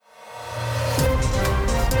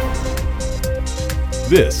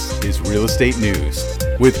This is Real Estate News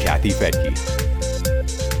with Kathy Fettke.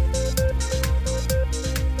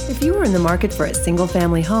 If you are in the market for a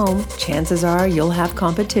single-family home, chances are you'll have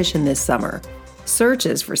competition this summer.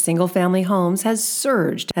 Searches for single-family homes has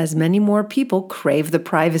surged as many more people crave the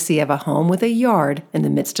privacy of a home with a yard in the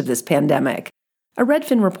midst of this pandemic. A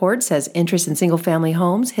Redfin report says interest in single-family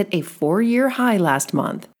homes hit a 4-year high last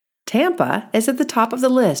month. Tampa is at the top of the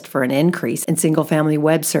list for an increase in single-family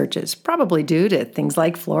web searches, probably due to things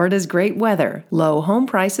like Florida's great weather, low home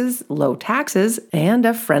prices, low taxes, and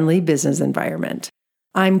a friendly business environment.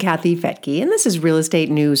 I'm Kathy Fettke, and this is Real Estate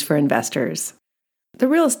News for Investors. The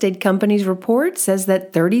real estate company's report says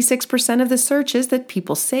that 36% of the searches that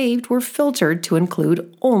people saved were filtered to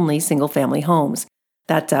include only single-family homes.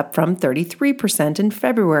 That's up from 33% in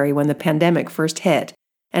February when the pandemic first hit,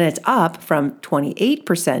 and it's up from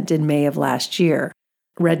 28% in May of last year.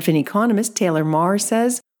 Redfin economist Taylor Marr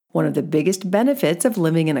says one of the biggest benefits of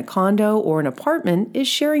living in a condo or an apartment is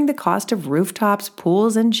sharing the cost of rooftops,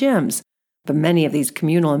 pools, and gyms. But many of these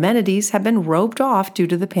communal amenities have been roped off due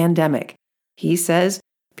to the pandemic. He says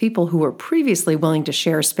people who were previously willing to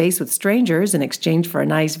share space with strangers in exchange for a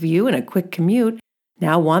nice view and a quick commute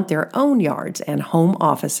now want their own yards and home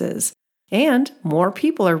offices. And more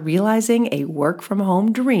people are realizing a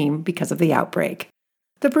work-from-home dream because of the outbreak.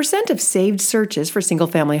 The percent of saved searches for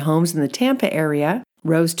single-family homes in the Tampa area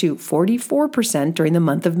rose to 44% during the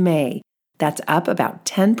month of May. That's up about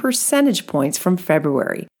 10 percentage points from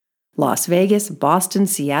February. Las Vegas, Boston,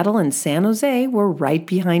 Seattle, and San Jose were right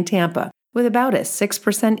behind Tampa, with about a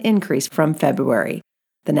 6% increase from February.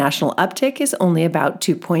 The national uptick is only about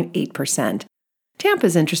 2.8%. Tampa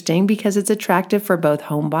is interesting because it's attractive for both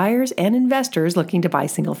home buyers and investors looking to buy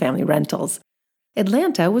single-family rentals.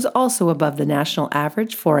 Atlanta was also above the national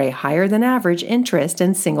average for a higher-than-average interest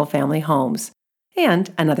in single-family homes,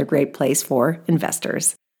 and another great place for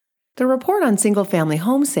investors. The report on single-family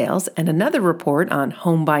home sales and another report on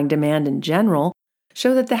home buying demand in general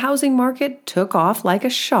show that the housing market took off like a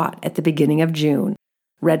shot at the beginning of June.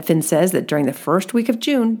 Redfin says that during the first week of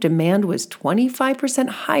June, demand was 25%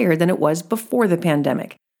 higher than it was before the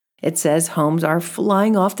pandemic. It says homes are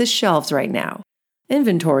flying off the shelves right now.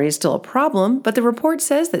 Inventory is still a problem, but the report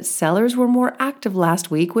says that sellers were more active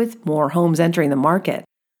last week with more homes entering the market.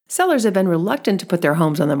 Sellers have been reluctant to put their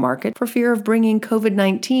homes on the market for fear of bringing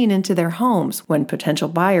COVID-19 into their homes when potential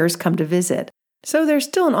buyers come to visit. So there's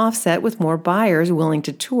still an offset with more buyers willing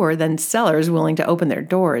to tour than sellers willing to open their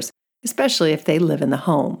doors, especially if they live in the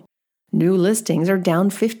home. New listings are down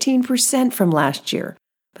 15% from last year,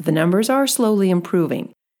 but the numbers are slowly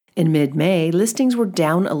improving. In mid-May, listings were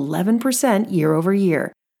down 11% year over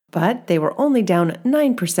year, but they were only down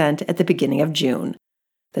 9% at the beginning of June.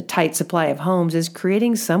 The tight supply of homes is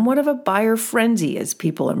creating somewhat of a buyer frenzy as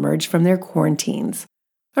people emerge from their quarantines.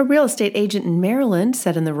 A real estate agent in Maryland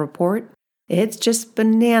said in the report, "It's just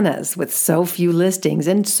bananas with so few listings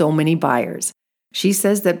and so many buyers." She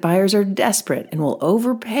says that buyers are desperate and will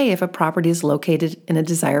overpay if a property is located in a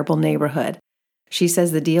desirable neighborhood. She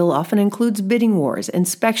says the deal often includes bidding wars,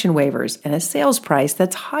 inspection waivers, and a sales price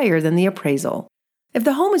that's higher than the appraisal. If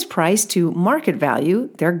the home is priced to market value,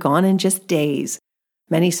 they're gone in just days.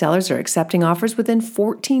 Many sellers are accepting offers within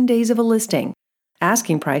 14 days of a listing.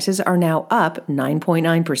 Asking prices are now up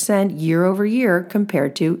 9.9% year over year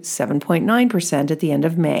compared to 7.9% at the end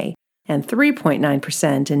of May and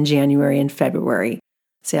 3.9% in January and February.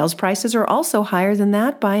 Sales prices are also higher than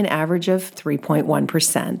that by an average of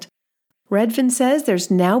 3.1%. Redfin says there's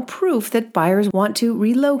now proof that buyers want to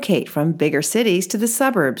relocate from bigger cities to the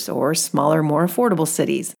suburbs or smaller, more affordable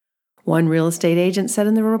cities. One real estate agent said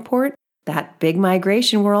in the report, "That big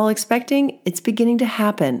migration we're all expecting, it's beginning to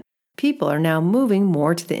happen. People are now moving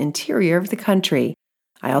more to the interior of the country.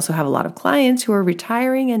 I also have a lot of clients who are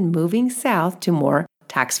retiring and moving south to more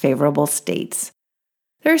tax-favorable states."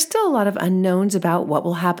 There are still a lot of unknowns about what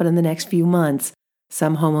will happen in the next few months.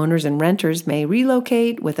 Some homeowners and renters may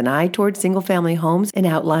relocate with an eye toward single-family homes in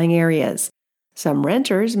outlying areas. Some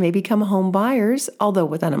renters may become home buyers, although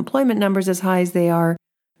with unemployment numbers as high as they are,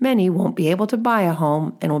 many won't be able to buy a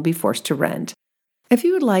home and will be forced to rent. If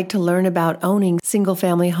you would like to learn about owning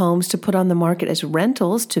single-family homes to put on the market as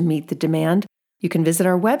rentals to meet the demand, you can visit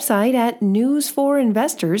our website at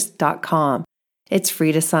newsforinvestors.com. It's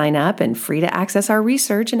free to sign up and free to access our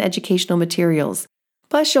research and educational materials.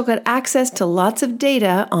 Plus, you'll get access to lots of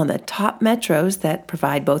data on the top metros that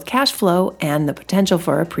provide both cash flow and the potential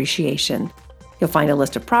for appreciation. You'll find a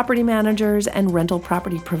list of property managers and rental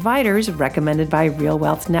property providers recommended by Real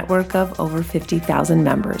Wealth's network of over 50,000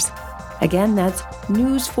 members. Again, that's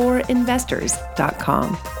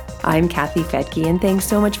newsforinvestors.com. I'm Kathy Fetke, and thanks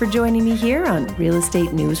so much for joining me here on Real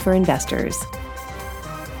Estate News for Investors.